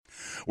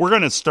we're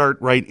going to start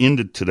right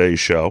into today's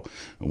show.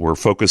 We're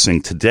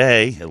focusing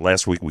today.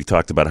 Last week we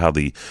talked about how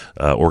the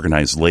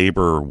organized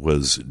labor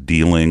was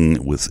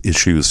dealing with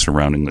issues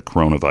surrounding the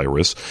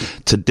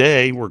coronavirus.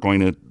 Today we're going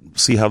to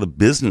see how the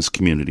business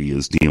community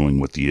is dealing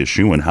with the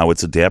issue and how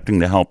it's adapting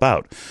to help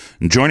out.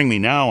 And joining me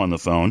now on the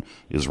phone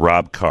is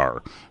Rob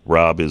Carr.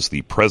 Rob is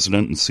the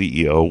president and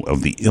CEO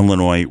of the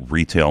Illinois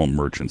Retail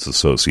Merchants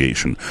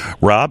Association.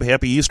 Rob,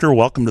 happy Easter.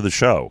 Welcome to the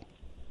show.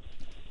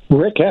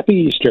 Rick, happy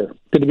Easter.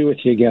 Good to be with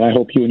you again. I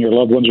hope you and your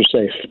loved ones are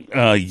safe.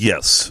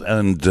 Yes,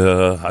 and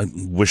I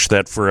wish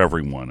that for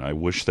everyone. I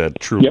wish that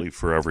truly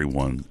for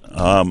everyone.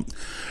 I'm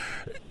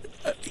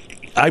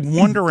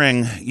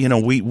wondering,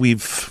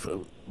 we've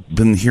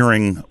been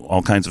hearing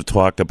all kinds of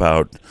talk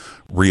about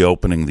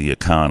reopening the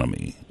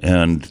economy,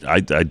 and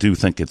I do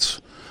think it's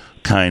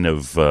kind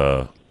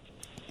of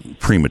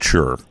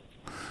premature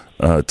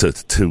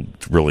to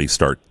really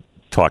start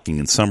talking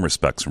in some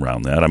respects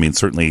around that. I mean,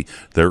 certainly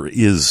there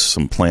is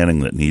some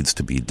planning that needs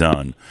to be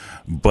done,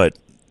 but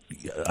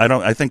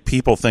I think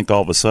people think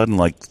all of a sudden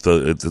like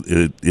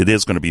it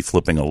is going to be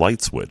flipping a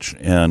light switch,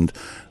 and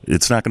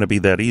it's not going to be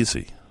that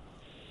easy.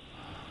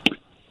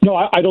 No,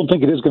 I don't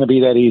think it is going to be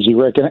that easy,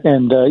 Rick.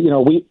 And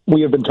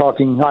we have been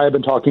talking. I have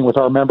been talking with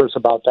our members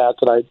about that.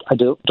 I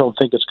don't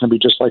think it's going to be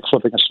just like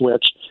flipping a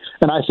switch,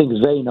 and I think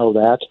they know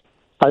that.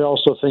 I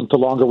also think the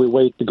longer we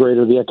wait, the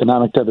greater the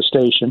economic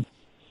devastation.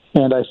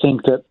 And I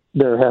think that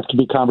there have to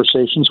be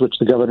conversations, which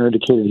the governor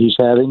indicated he's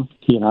having.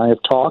 He and I have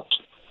talked.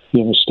 He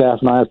and his staff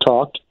and I have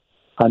talked.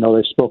 I know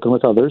they've spoken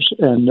with others,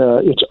 and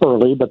it's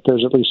early, but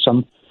there's at least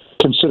some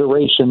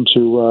consideration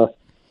to.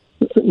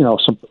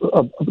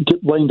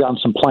 Laying down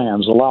some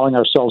plans, allowing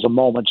ourselves a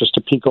moment just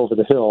to peek over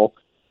the hill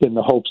in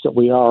the hopes that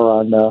we are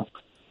on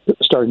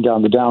starting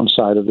down the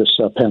downside of this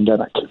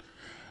pandemic.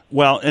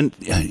 Well, and,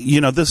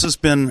 this has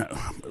been,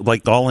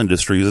 like all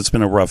industries, it's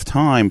been a rough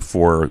time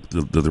for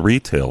the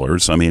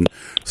retailers. I mean,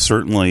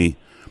 certainly,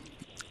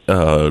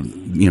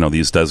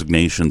 these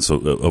designations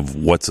of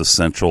what's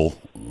essential,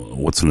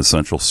 what's an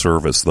essential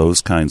service, those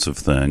kinds of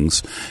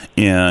things.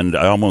 And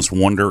I almost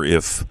wonder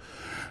if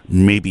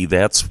maybe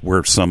that's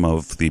where some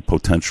of the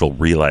potential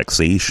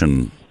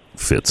relaxation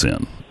fits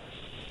in.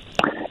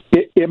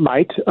 It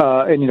might,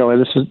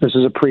 and this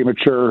is a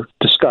premature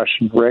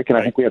discussion, Rick, and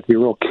I think we have to be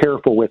real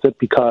careful with it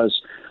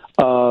because,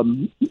 we're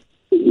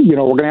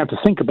going to have to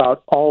think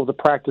about all of the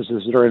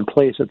practices that are in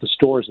place at the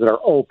stores that are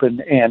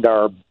open and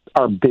are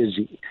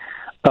busy.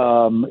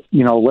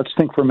 Let's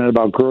think for a minute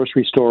about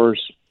grocery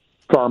stores,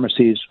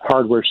 pharmacies,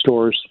 hardware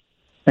stores,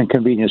 and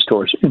convenience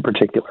stores in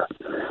particular.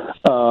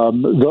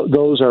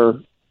 Those are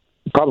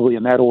probably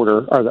in that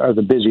order are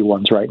the busy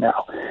ones right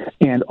now.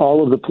 And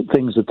all of the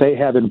things that they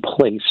have in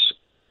place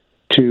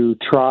to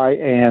try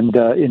and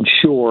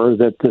ensure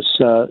that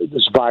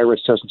this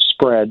virus doesn't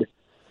spread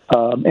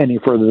any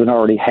further than it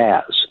already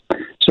has.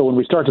 So when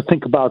we start to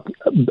think about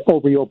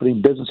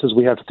reopening businesses,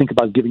 we have to think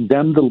about giving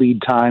them the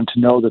lead time to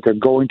know that they're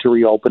going to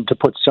reopen, to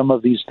put some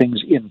of these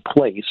things in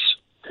place.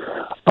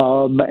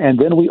 And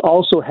then we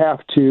also have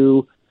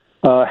to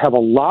have a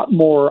lot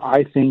more,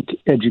 I think,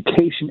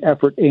 education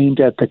effort aimed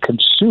at the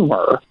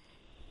consumer,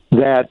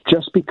 that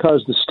just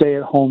because the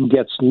stay-at-home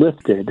gets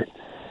lifted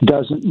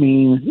doesn't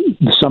mean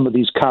some of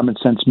these common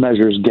sense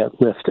measures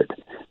get lifted,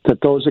 that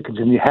those that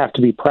continue have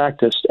to be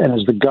practiced. And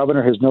as the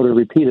governor has noted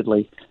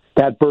repeatedly,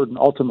 that burden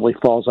ultimately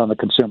falls on the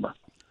consumer.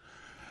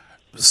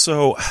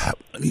 So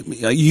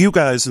you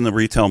guys in the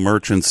Retail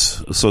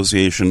Merchants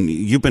Association,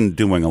 you've been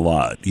doing a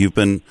lot. You've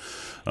been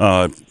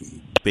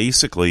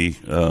basically,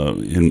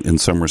 in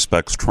some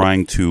respects,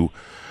 trying to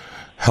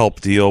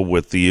help deal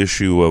with the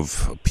issue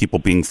of people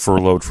being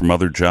furloughed from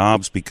other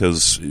jobs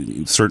because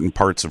in certain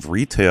parts of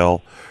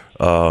retail,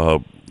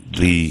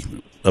 the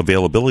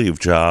availability of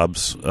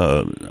jobs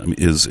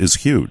is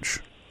huge.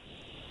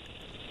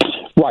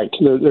 Right.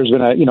 There's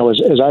been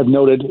as I've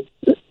noted,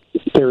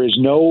 there is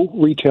no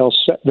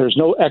there's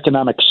no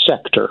economic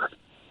sector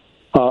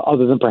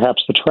other than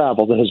perhaps the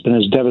travel that has been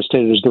as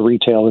devastated as the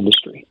retail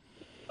industry.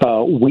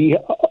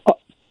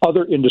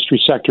 Other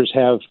industry sectors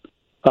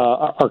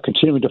are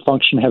continuing to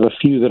function, have a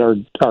few that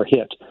are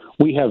hit.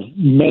 We have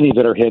many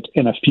that are hit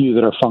and a few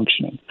that are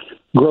functioning.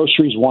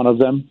 Groceries, one of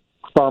them.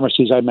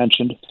 Pharmacies, I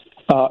mentioned,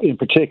 in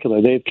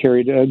particular. They've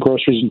carried,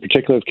 groceries in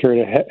particular, have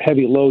carried a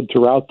heavy load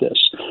throughout this.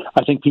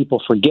 I think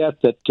people forget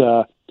that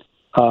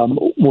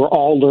we're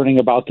all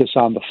learning about this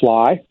on the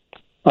fly.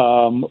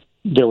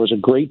 There was a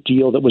great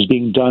deal that was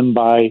being done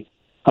by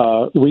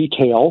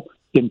retail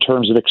in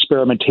terms of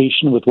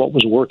experimentation with what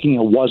was working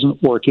and wasn't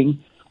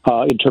working,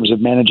 in terms of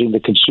managing the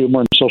consumer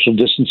and social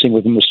distancing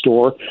within the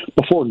store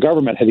before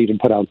government had even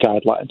put out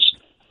guidelines.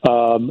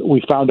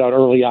 We found out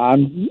early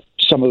on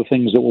some of the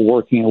things that were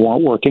working and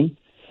weren't working.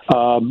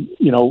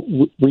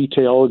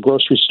 Retail,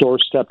 grocery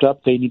stores stepped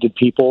up. They needed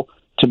people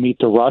to meet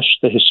the rush,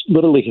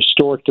 literally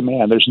historic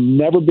demand. There's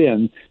never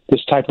been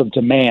this type of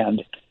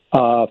demand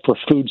for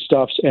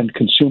foodstuffs and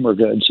consumer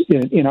goods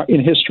in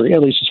history,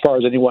 at least as far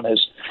as anyone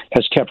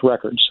has kept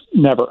records.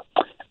 Never.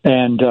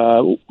 And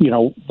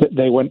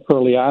they went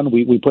early on.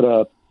 We put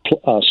a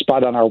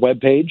spot on our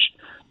webpage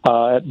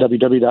at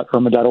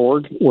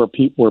www.irma.org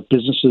where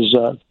businesses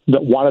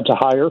that wanted to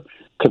hire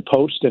could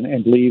post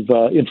and leave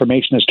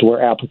information as to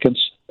where applicants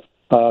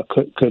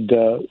could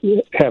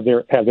have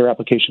their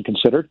application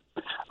considered.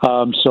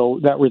 So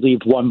that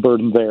relieved one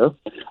burden there,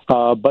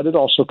 but it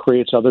also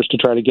creates others to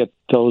try to get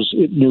those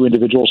new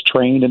individuals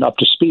trained and up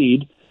to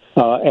speed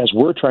as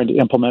we're trying to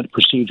implement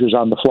procedures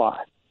on the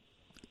fly.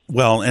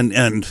 Well,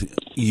 and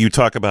you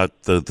talk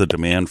about the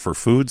demand for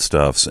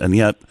foodstuffs, and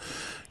yet,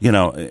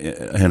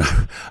 and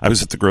I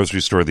was at the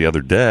grocery store the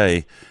other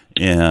day,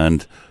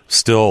 and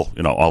still,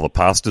 all the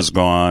pasta's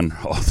gone,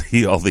 all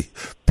the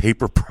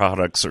paper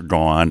products are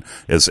gone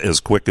as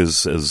quick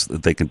as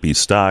they can be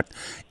stocked,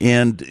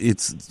 and it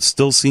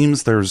still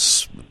seems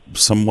there's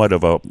somewhat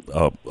of a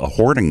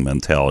hoarding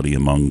mentality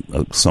among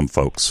some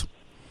folks.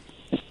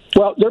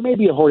 Well, there may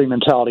be a hoarding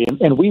mentality,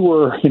 and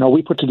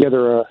we put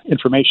together an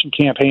information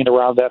campaign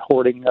around that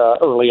hoarding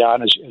early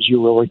on, as you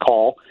will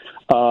recall.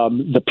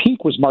 The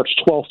peak was March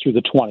 12th through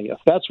the 20th.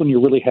 That's when you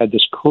really had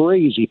this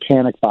crazy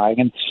panic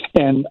buying,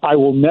 and I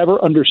will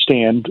never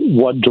understand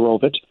what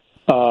drove it.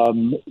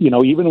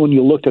 Even when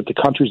you looked at the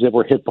countries that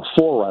were hit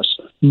before us,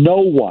 no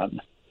one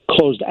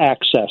closed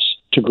access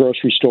to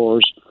grocery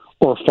stores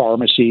or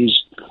pharmacies,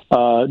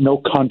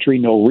 no country,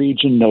 no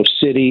region, no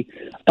city.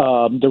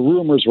 The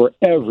rumors were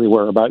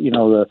everywhere about,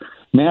 the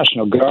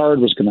National Guard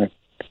was going to,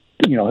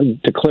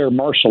 declare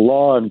martial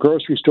law and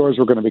grocery stores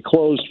were going to be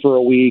closed for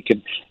a week.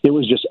 And it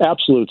was just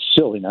absolute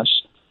silliness.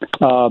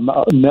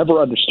 I'll never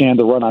understand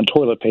the run on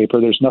toilet paper.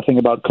 There's nothing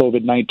about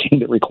COVID-19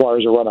 that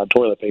requires a run on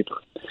toilet paper.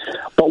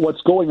 But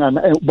what's going on,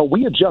 but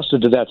we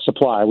adjusted to that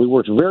supply. We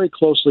worked very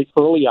closely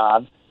early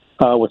on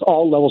with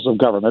all levels of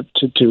government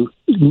to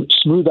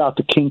smooth out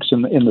the kinks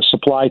in the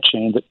supply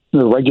chain,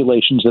 the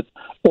regulations that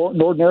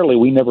ordinarily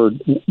we never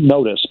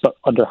notice, but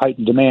under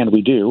heightened demand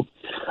we do,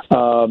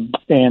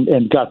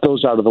 and got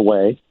those out of the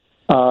way.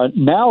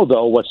 Now,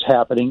 though, what's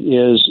happening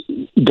is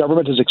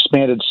government has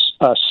expanded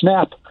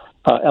SNAP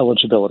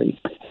eligibility.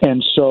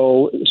 And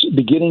so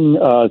beginning,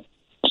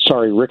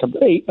 Rick, on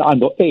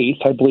the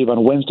 8th, I believe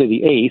on Wednesday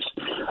the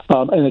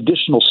 8th, an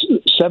additional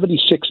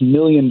 $76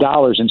 million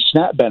in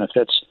SNAP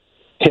benefits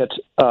hit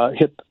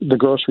the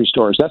grocery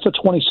stores. That's a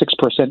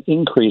 26%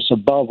 increase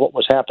above what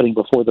was happening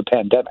before the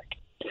pandemic.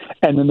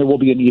 And then there will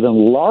be an even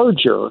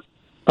larger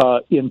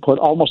input,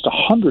 almost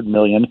 $100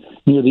 million,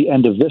 near the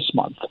end of this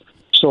month.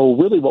 So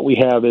really what we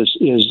have is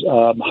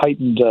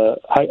heightened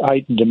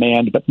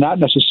demand, but not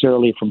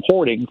necessarily from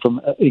hoarding,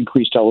 from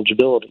increased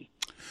eligibility.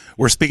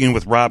 We're speaking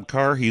with Rob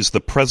Carr. He's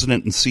the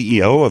president and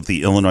CEO of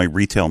the Illinois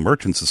Retail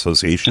Merchants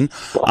Association.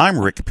 I'm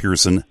Rick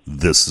Pearson.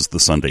 This is the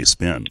Sunday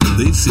Spin.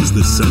 This is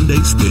the Sunday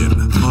Spin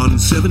on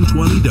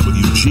 720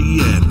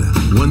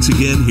 WGN. Once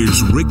again,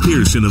 here's Rick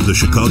Pearson of the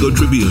Chicago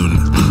Tribune.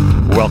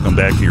 Welcome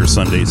back to your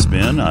Sunday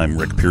Spin. I'm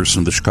Rick Pearson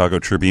of the Chicago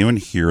Tribune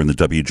here in the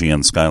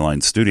WGN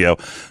Skyline studio.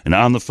 And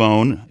on the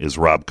phone is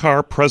Rob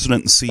Carr,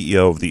 president and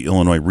CEO of the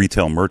Illinois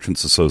Retail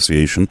Merchants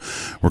Association.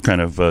 We're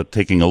kind of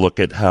taking a look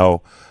at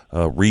how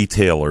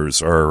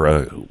retailers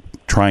are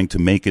trying to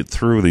make it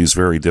through these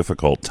very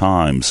difficult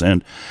times.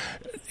 And,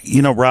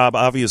 Rob,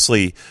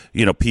 obviously,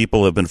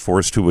 people have been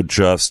forced to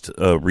adjust.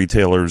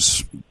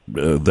 Retailers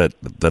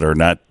that are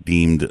not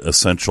deemed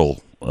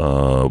essential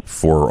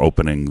for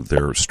opening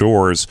their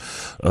stores,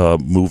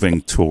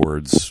 moving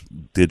towards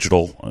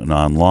digital and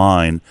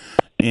online.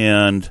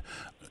 And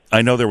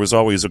I know there was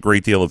always a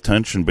great deal of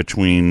tension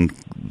between,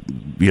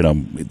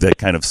 that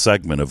kind of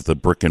segment of the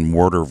brick and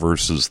mortar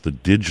versus the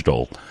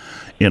digital.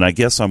 And I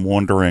guess I'm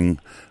wondering,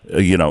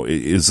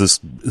 is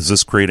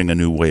this creating a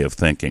new way of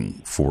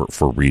thinking for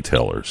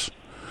retailers?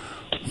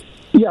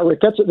 Yeah,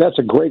 Rick, that's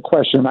a great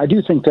question. I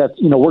do think that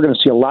we're going to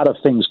see a lot of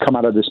things come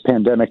out of this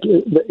pandemic.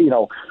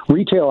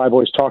 Retail, I've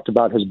always talked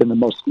about, is the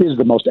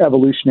most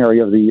evolutionary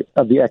of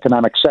the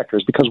economic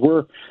sectors because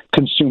we're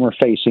consumer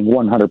facing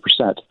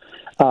 100%.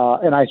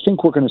 And I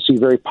think we're going to see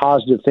very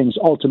positive things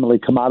ultimately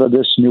come out of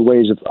this, new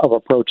ways of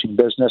approaching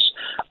business.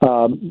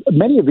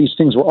 Many of these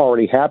things were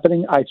already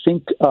happening. I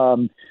think,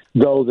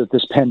 though, that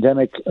this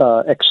pandemic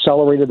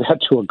accelerated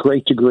that to a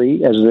great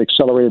degree, as it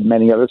accelerated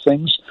many other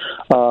things.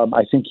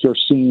 I think you're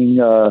seeing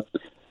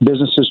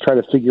businesses try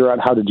to figure out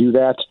how to do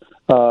that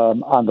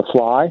on the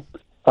fly,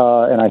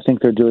 and I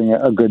think they're doing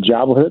a good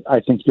job of it. I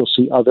think you'll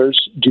see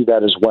others do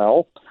that as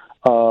well.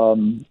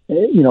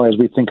 As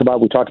we think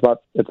about, we talked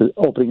about at the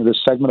opening of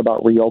this segment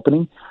about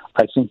reopening.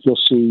 I think you'll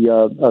see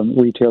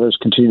retailers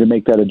continue to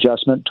make that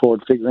adjustment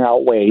toward figuring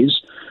out ways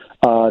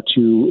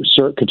to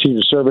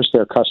continue to service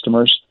their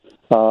customers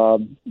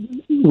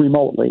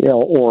remotely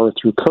or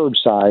through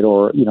curbside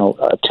or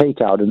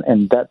takeout,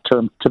 and that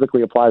term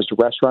typically applies to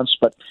restaurants,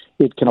 but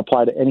it can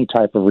apply to any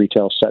type of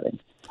retail setting.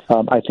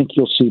 I think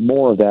you'll see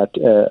more of that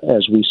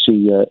as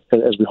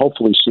we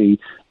hopefully see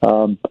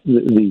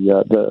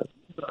the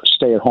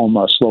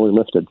stay-at-home slowly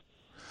lifted.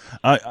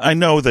 I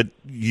know that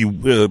you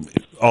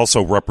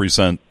also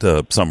represent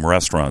some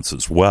restaurants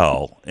as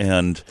well.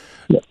 And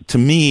to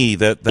me,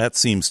 that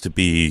seems to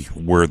be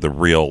where the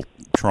real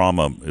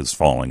trauma is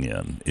falling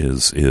in.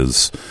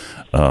 Is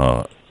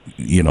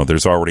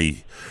there's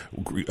already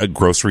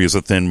grocery is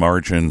a thin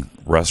margin,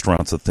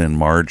 restaurants a thin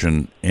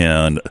margin,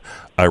 and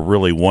I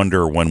really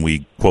wonder when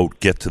we quote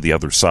get to the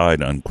other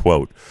side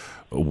unquote,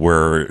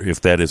 where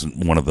if that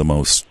isn't one of the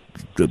most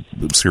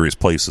serious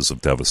places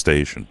of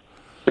devastation.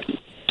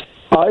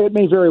 It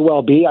may very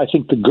well be. I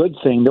think the good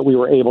thing that we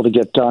were able to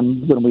get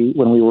done when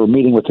we were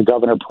meeting with the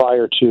governor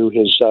prior to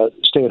his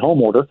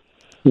stay-at-home order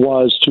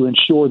was to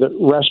ensure that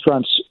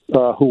restaurants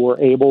who were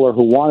able or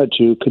who wanted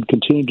to could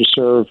continue to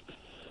serve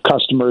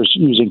customers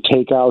using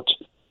takeout,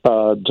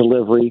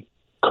 delivery,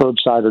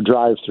 curbside, or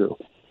drive-through.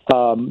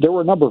 There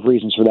were a number of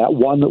reasons for that.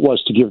 One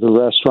was to give the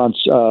restaurants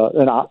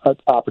an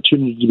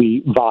opportunity to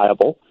be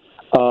viable,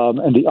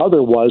 and the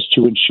other was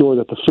to ensure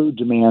that the food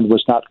demand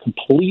was not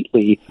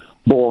completely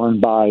borne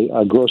by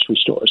grocery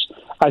stores.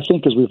 I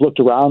think as we've looked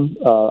around,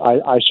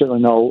 I certainly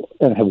know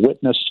and have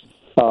witnessed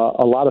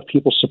a lot of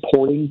people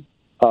supporting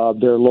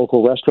their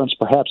local restaurants,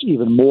 perhaps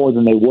even more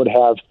than they would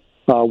have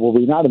were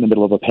we not in the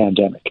middle of a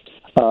pandemic.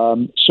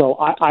 So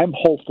I'm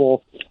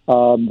hopeful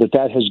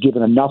that has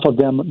given enough of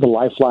them the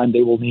lifeline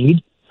they will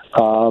need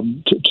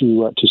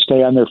to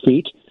stay on their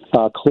feet.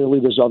 Clearly,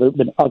 there's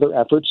been other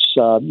efforts.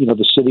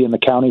 The city and the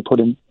county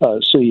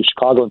city of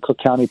Chicago and Cook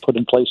County put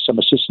in place some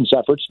assistance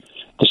efforts.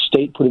 The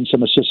state put in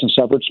some assistance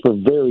efforts for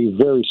very,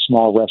 very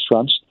small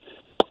restaurants.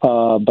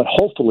 But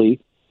hopefully,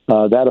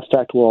 that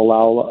effect will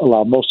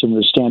allow most of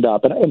them to stand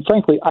up. And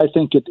frankly, I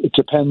think it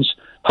depends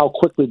how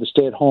quickly the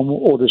stay-at-home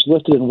order is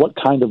lifted and what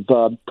kind of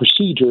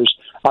procedures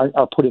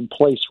are put in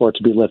place for it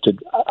to be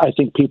lifted. I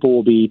think people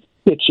will be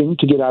itching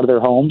to get out of their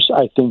homes,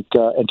 I think,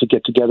 and to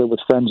get together with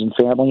friends and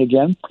family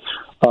again.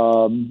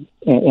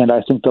 And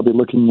I think they'll be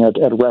looking at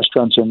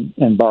restaurants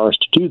and bars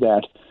to do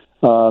that.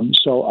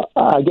 So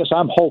I guess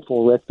I'm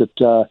hopeful, Rick,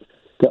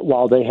 that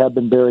while they have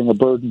been bearing a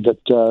burden, that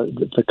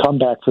the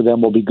comeback for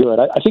them will be good.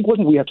 I think one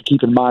thing we have to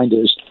keep in mind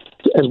is,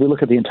 as we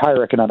look at the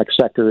entire economic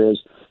sector, is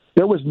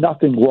there was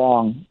nothing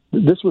wrong.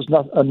 This was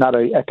not an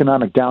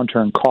economic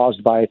downturn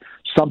caused by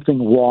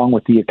something wrong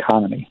with the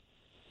economy,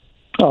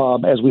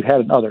 as we've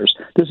had in others.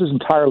 This is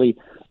entirely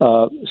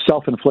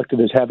self-inflicted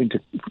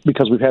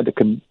because we've had to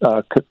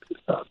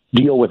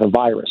deal with a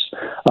virus.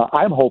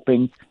 I'm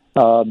hoping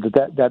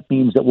that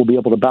means that we'll be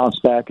able to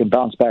bounce back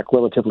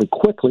relatively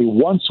quickly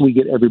once we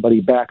get everybody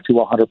back to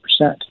 100%.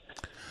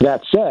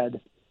 That said,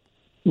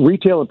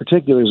 retail in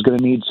particular is going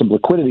to need some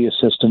liquidity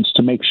assistance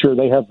to make sure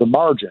they have the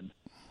margin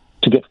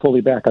to get fully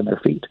back on their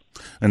feet.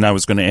 And I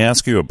was going to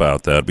ask you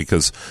about that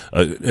because,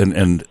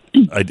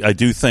 I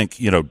do think,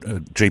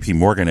 J.P.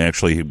 Morgan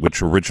actually,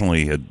 which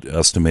originally had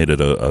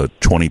estimated a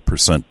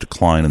 20%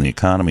 decline in the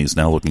economy, is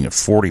now looking at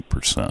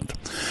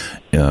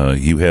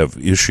 40%. You have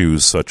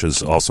issues such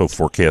as also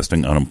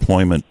forecasting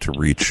unemployment to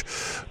reach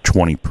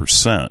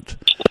 20%.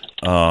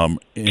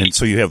 And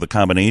so you have the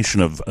combination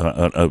of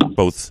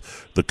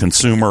both the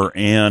consumer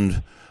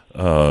and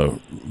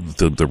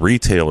the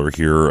retailer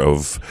here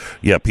of,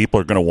 people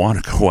are going to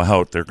want to go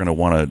out. They're going to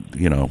want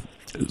to,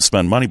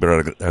 spend money, but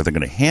are they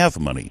going to have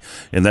money?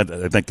 And that,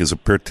 I think, is a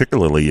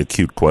particularly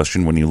acute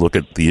question when you look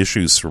at the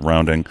issues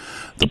surrounding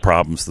the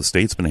problems the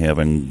state's been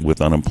having with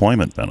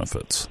unemployment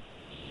benefits.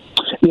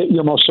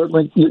 You're most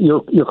certainly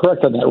you're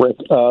correct on that, Rick.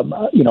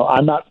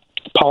 I'm not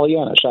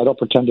Pollyannish. I don't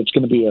pretend it's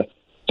going to be a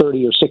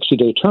 30 or 60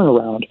 day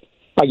turnaround.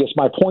 I guess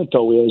my point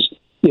though is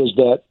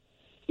that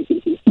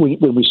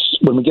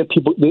when we get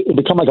people, it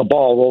become like a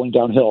ball rolling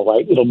downhill,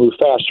 right? It'll move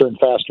faster and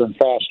faster and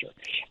faster.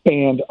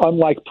 And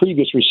unlike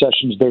previous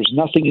recessions, there's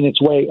nothing in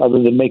its way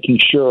other than making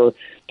sure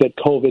that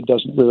COVID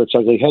doesn't rear its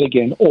ugly head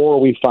again,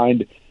 or we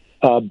find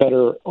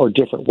better or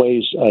different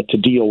ways to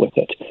deal with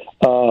it.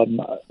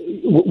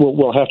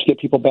 We'll have to get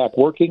people back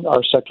working.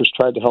 Our sector's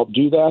tried to help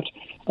do that.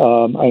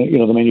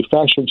 The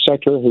manufacturing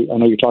sector, I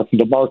know you're talking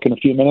to Mark in a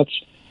few minutes,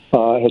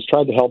 has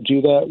tried to help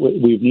do that.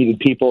 We've needed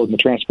people in the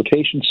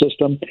transportation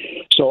system.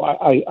 So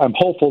I'm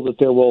hopeful that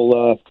there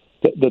will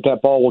that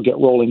ball will get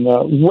rolling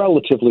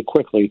relatively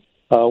quickly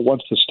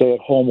once the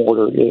stay-at-home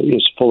order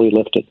is fully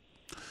lifted.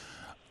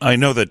 I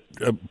know that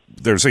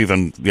there's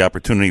even the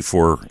opportunity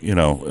for,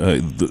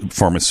 the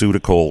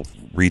pharmaceutical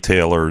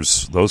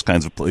retailers, those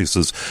kinds of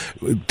places,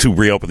 to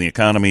reopen the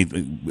economy.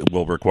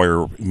 Will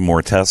require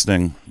more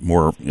testing,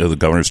 more, the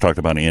governor's talked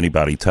about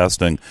antibody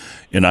testing,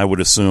 and I would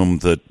assume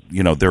that,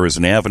 there is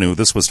an avenue.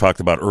 This was talked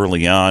about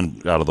early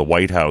on out of the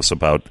White House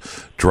about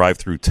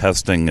drive-through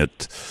testing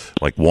at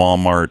like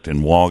Walmart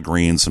and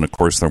Walgreens, and of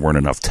course there weren't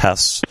enough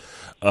tests.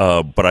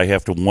 But I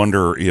have to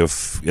wonder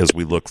if, as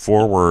we look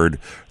forward,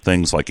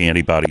 things like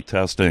antibody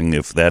testing,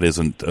 if that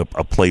isn't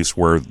a place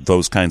where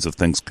those kinds of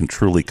things can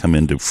truly come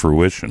into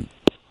fruition.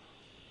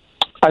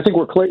 I think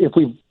we're clear.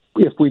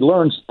 If we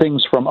learn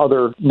things from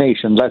other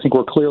nations, I think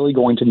we're clearly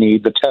going to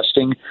need the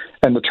testing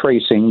and the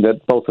tracing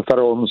that both the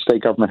federal and the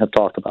state government have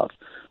talked about.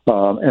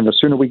 And the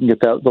sooner we can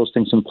get those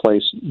things in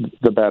place,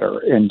 the better.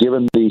 And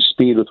given the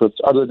speed with which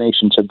other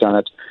nations have done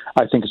it,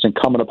 I think it's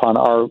incumbent upon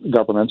our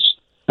governments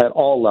at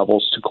all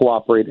levels to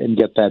cooperate and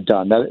get that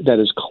done. That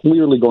is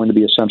clearly going to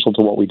be essential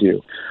to what we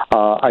do.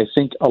 I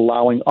think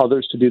allowing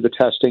others to do the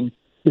testing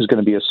is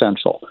going to be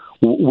essential.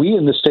 We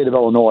in the state of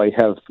Illinois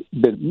have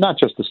been, not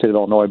just the state of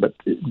Illinois, but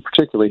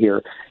particularly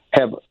here,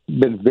 have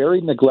been very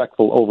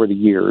neglectful over the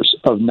years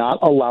of not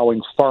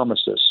allowing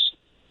pharmacists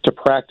to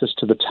practice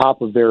to the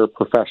top of their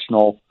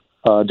professional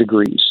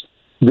degrees.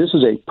 This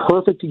is a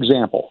perfect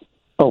example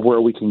of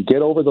where we can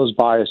get over those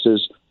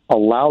biases,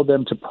 allow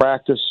them to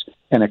practice,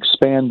 and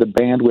expand the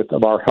bandwidth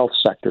of our health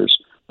sectors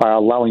by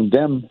allowing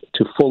them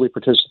to fully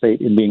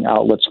participate in being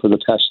outlets for the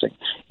testing.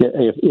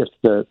 If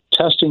the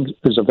testing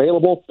is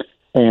available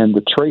and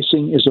the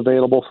tracing is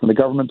available from the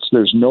governments,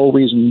 there's no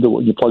reason that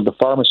when you plug the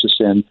pharmacists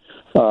in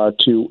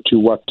to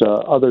what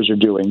others are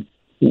doing,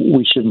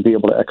 we shouldn't be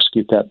able to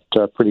execute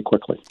that pretty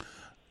quickly.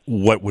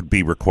 What would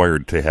be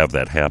required to have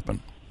that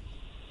happen?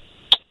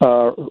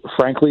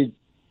 Frankly,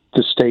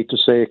 the state to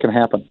say it can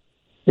happen.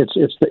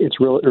 It's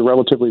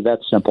relatively that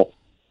simple.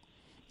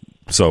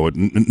 So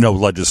no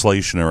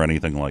legislation or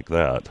anything like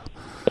that?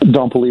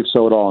 Don't believe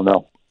so at all,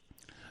 no.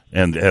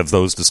 And have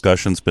those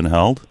discussions been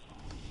held?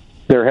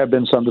 There have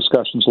been some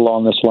discussions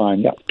along this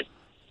line, yeah.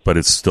 But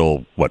it's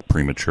still,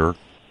 premature?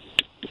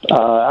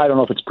 I don't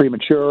know if it's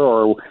premature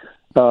or,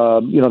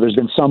 there's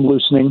been some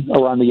loosening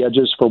around the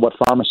edges for what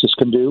pharmacists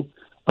can do.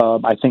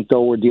 I think,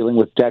 though, we're dealing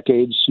with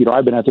decades.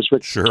 I've been at this,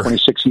 Rich, for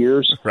 26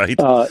 years. Right.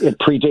 It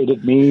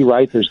predated me,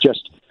 right?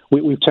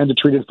 We've tended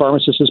to treat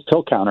pharmacists as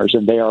pill counters,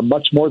 and they are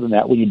much more than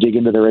that when you dig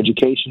into their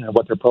education and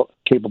what they're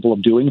capable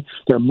of doing.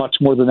 They're much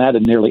more than that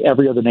in nearly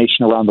every other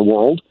nation around the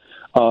world.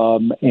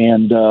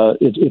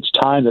 It's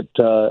time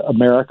that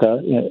America,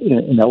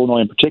 in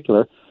Illinois in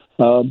particular,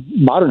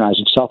 modernize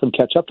itself and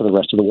catch up to the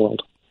rest of the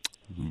world.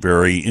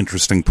 Very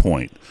interesting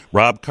point.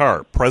 Rob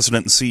Carr,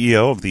 President and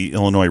CEO of the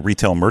Illinois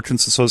Retail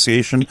Merchants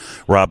Association.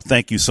 Rob,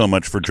 thank you so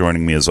much for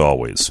joining me as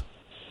always.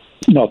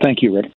 No, thank you, Rick.